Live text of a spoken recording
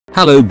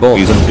Hello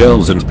boys and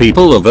girls and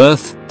people of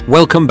Earth,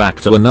 welcome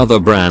back to another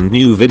brand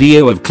new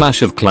video of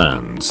Clash of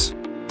Clans.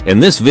 In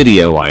this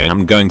video I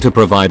am going to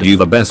provide you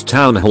the best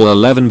Townhall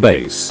 11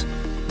 base.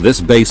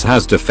 This base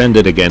has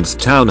defended against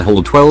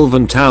Townhall 12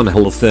 and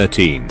Townhall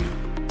 13.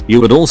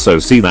 You would also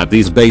see that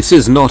these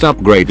bases not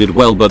upgraded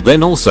well, but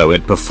then also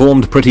it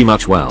performed pretty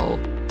much well.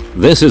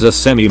 This is a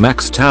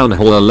semi-max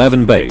Townhall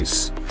 11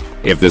 base.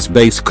 If this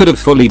base could have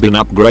fully been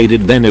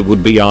upgraded, then it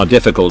would be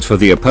difficult for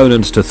the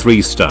opponents to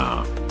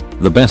 3-star.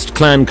 The best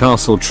clan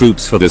castle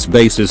troops for this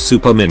base is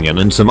super minion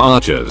and some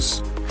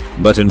archers.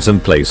 But in some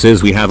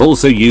places we have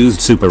also used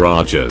super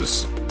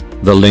archers.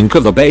 The link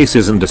of the base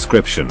is in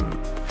description.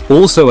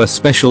 Also a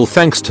special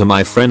thanks to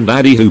my friend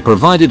Addy who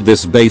provided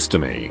this base to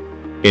me.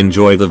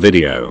 Enjoy the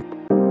video.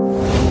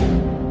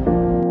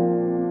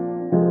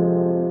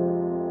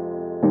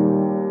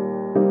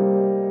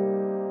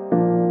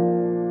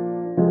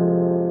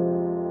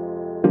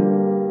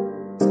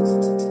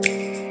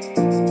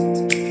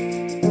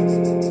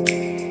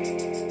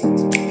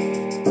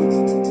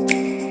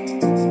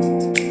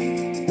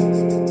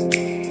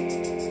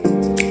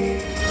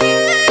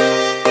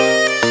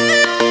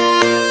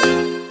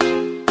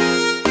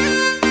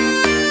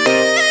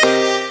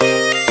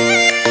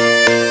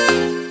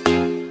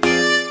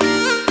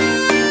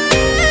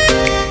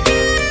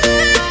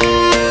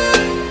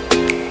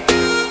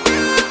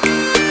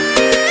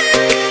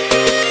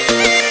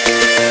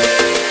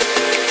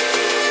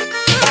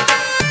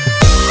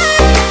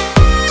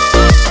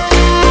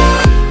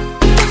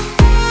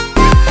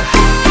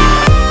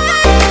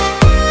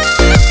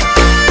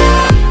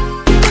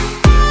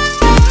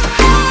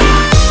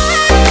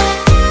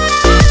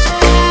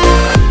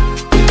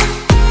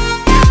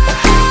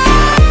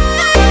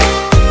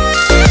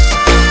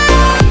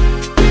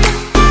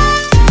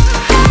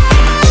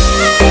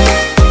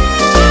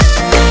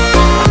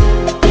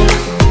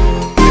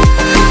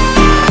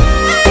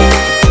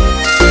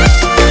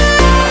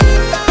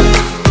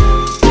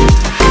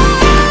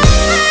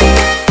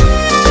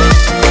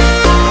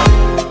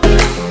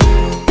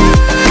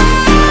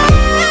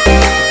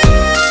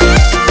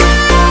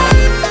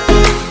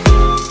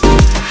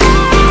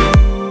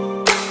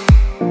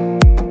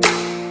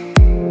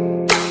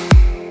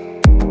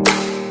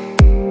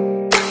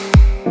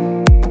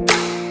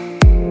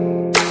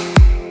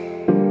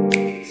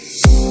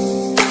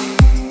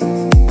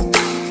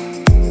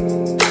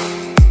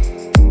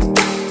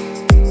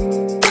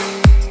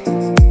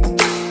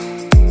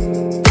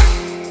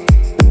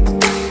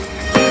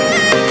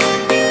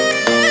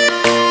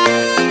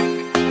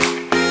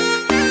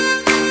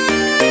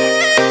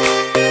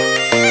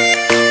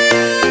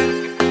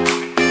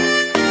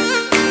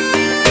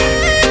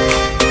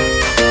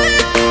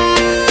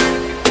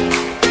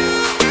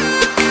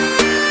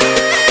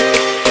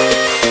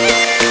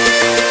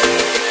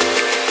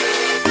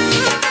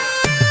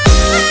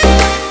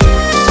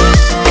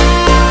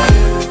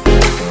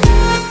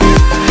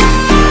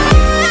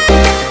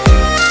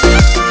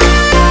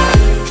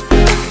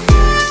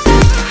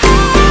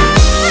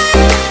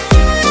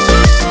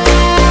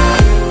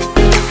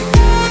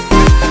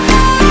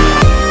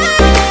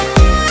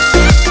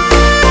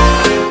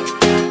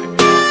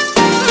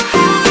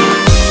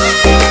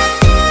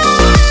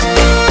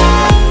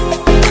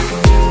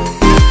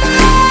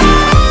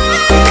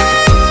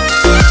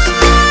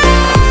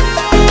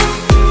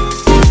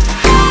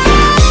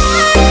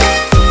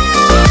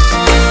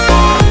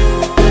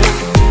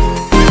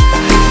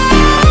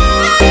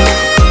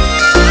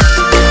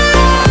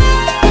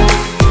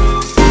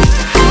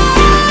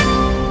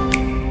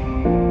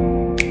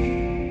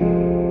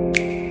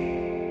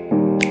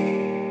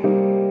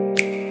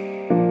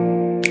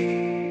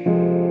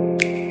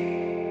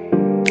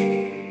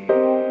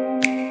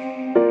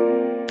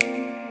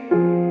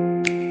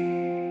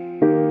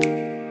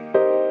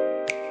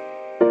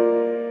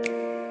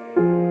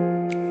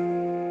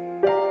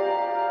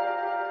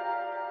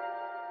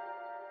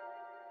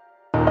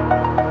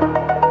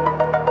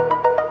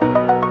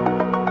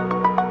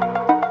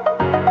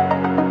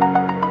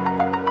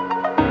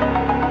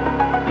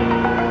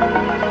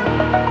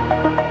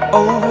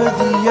 Over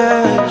the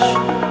edge,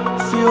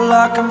 feel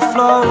like I'm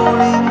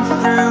floating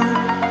through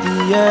the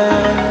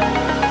air.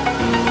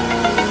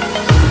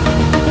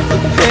 The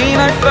pain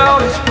I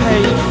felt is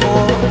paid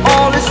for,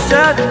 all is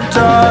said and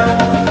done.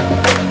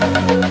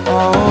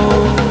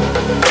 Oh,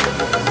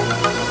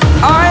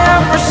 I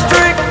am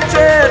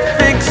restricted,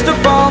 fixed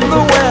upon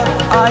the web.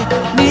 I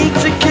need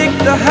to kick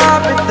the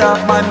habit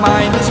that my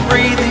mind is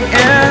breathing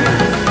in.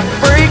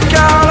 Break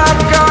out,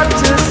 I've got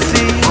to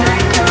see.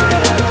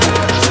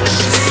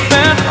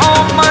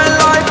 All my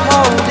life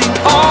holding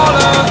all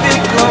of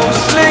it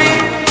closely.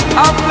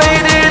 I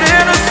played it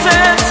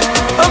innocent,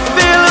 a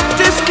feel of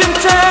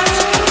discontent.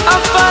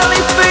 I'm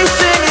finally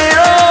facing it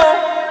all,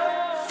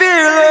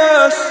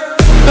 fearless.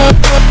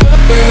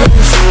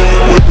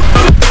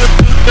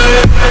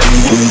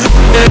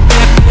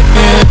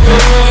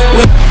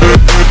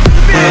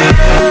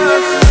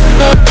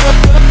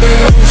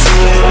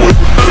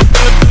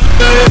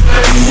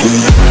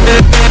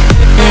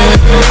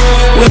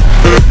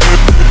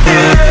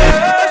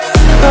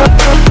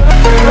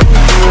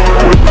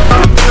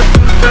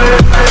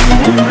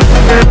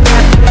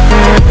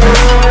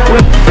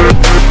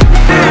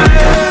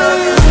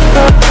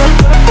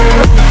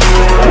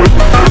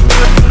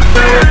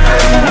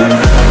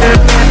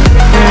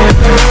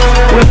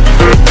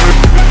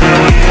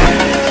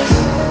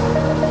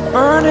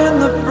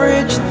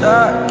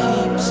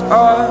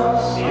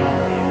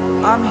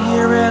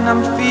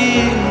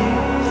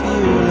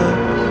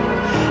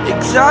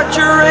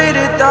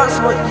 exaggerated, that's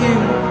what you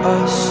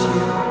assume.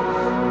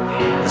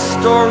 The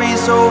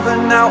story's over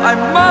now, I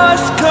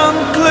must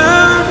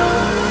conclude.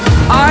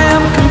 I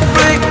am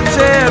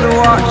conflicted,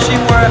 watching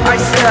where I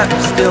step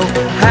still,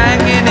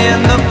 hanging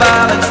in the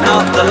balance.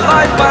 Not the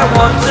life I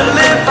want to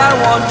live, I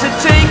want to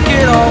take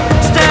it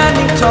all.